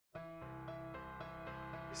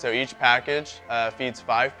So each package feeds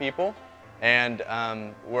 5 people, and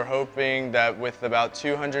we're hoping that with about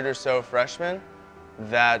 200 or so freshmen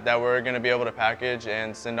that we're going to be able to package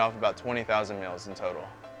and send off about 20,000 meals in total.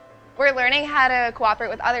 We're learning how to cooperate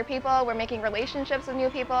with other people, we're making relationships with new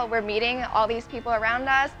people, we're meeting all these people around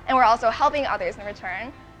us, and we're also helping others in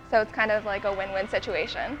return. So it's kind of like a win-win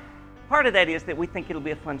situation. Part of that is that we think it'll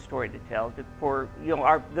be a fun story to tell for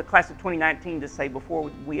the class of 2019 to say before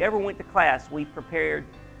we ever went to class, we prepared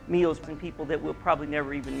meals and people that we'll probably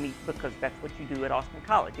never even meet, because that's what you do at Austin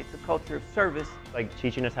College. It's a culture of service. Like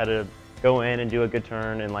teaching us how to go in and do a good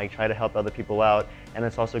turn and like try to help other people out, and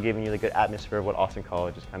it's also giving you the good atmosphere of what Austin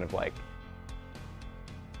College is kind of like.